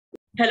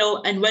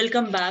Hello and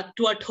welcome back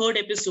to our third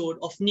episode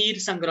of Neer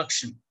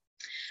Sangrakshan.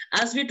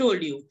 As we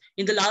told you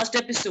in the last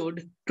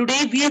episode,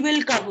 today we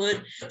will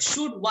cover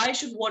why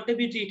should water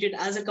be treated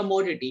as a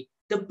commodity,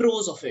 the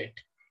pros of it.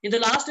 In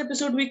the last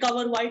episode, we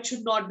cover why it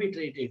should not be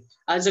treated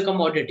as a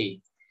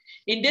commodity.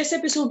 In this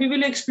episode, we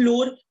will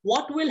explore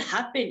what will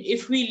happen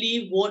if we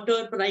leave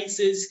water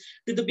prices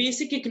to the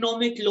basic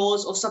economic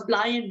laws of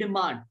supply and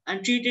demand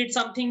and treat it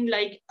something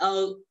like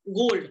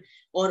gold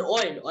or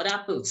oil or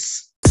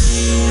apples.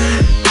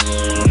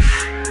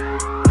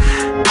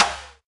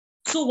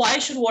 So why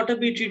should water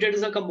be treated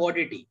as a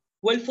commodity?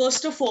 Well,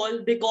 first of all,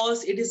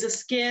 because it is a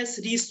scarce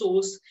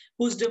resource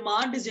whose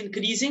demand is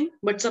increasing,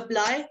 but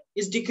supply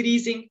is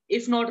decreasing,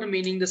 if not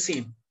remaining the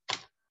same.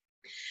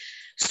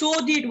 So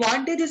the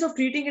advantages of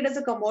treating it as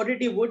a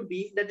commodity would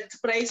be that its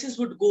prices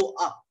would go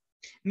up,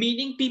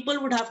 meaning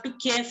people would have to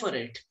care for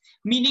it,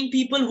 meaning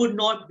people would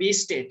not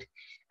waste it,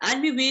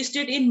 and we waste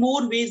it in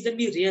more ways than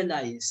we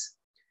realize.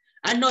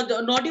 And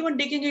not even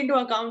taking into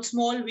account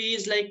small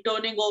ways like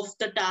turning off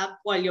the tap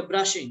while you're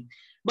brushing,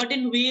 but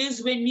in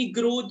ways when we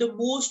grow the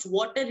most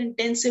water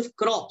intensive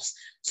crops,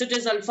 such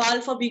as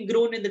alfalfa being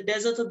grown in the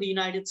deserts of the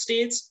United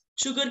States,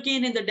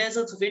 sugarcane in the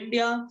deserts of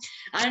India,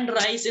 and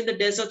rice in the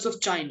deserts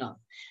of China,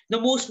 the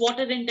most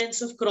water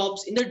intensive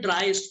crops in the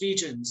driest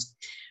regions.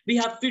 We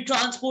have to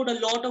transport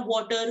a lot of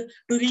water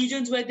to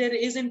regions where there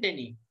isn't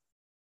any.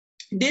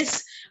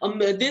 This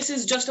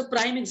is just a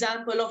prime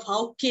example of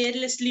how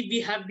carelessly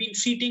we have been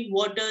treating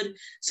water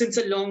since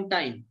a long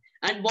time.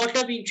 And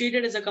water being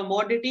treated as a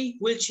commodity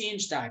will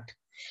change that.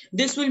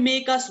 This will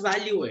make us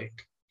value it.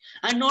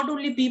 And not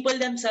only people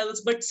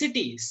themselves, but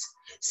cities.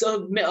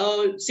 So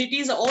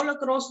cities all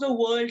across the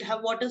world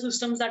have water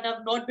systems that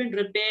have not been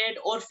repaired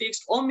or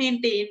fixed or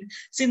maintained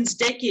since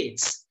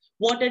decades.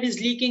 Water is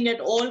leaking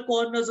at all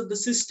corners of the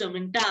system,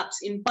 in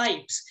taps, in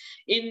pipes,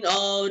 in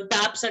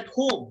taps at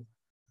home,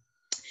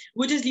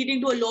 which is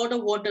leading to a lot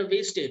of water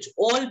wastage,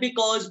 all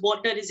because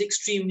water is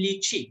extremely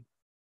cheap.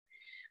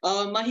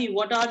 Mahi,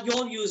 what are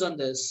your views on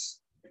this?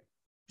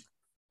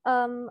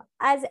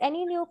 As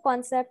any new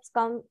concepts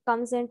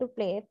comes into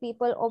play,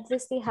 people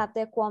obviously have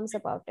their qualms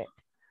about it.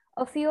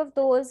 A few of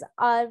those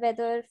are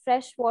whether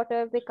fresh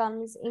water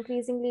becomes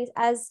increasingly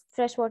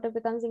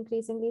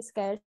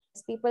scarce,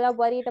 people are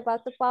worried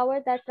about the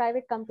power that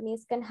private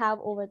companies can have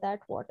over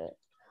that water.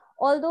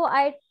 Although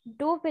I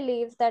do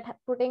believe that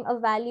putting a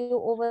value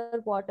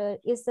over water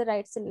is the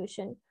right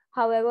solution.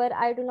 However,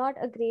 I do not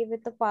agree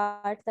with the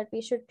part that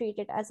we should treat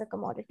it as a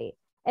commodity,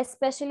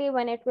 especially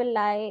when it will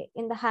lie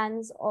in the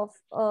hands of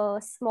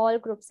small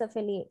groups of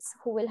elites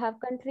who will have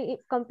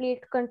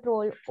complete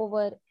control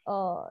over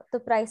the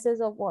prices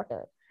of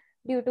water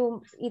due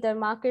to either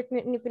market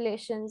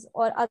manipulations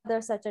or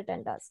other such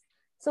agendas.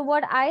 So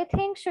what I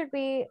think should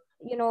be,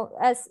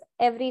 as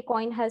every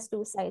coin has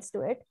two sides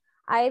to it,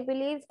 I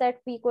believe that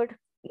we could,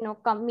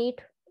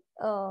 meet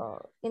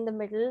in the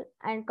middle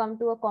and come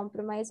to a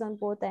compromise on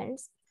both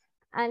ends,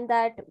 and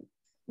that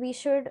we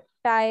should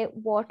tie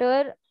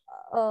water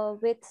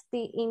with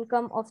the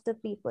income of the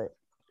people.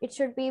 It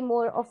should be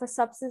more of a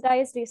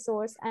subsidized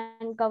resource,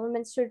 and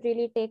governments should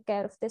really take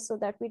care of this so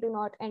that we do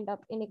not end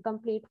up in a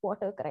complete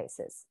water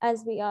crisis,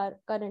 as we are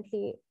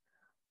currently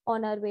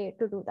on our way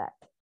to do that.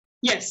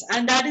 Yes,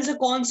 and that is a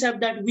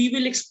concept that we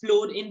will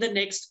explore in the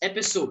next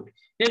episode.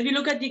 When we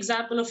look at the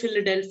example of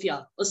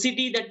Philadelphia, a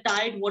city that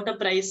tied water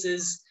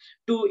prices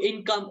to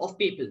income of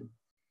people.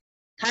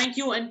 Thank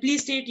you, and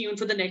please stay tuned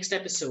for the next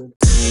episode.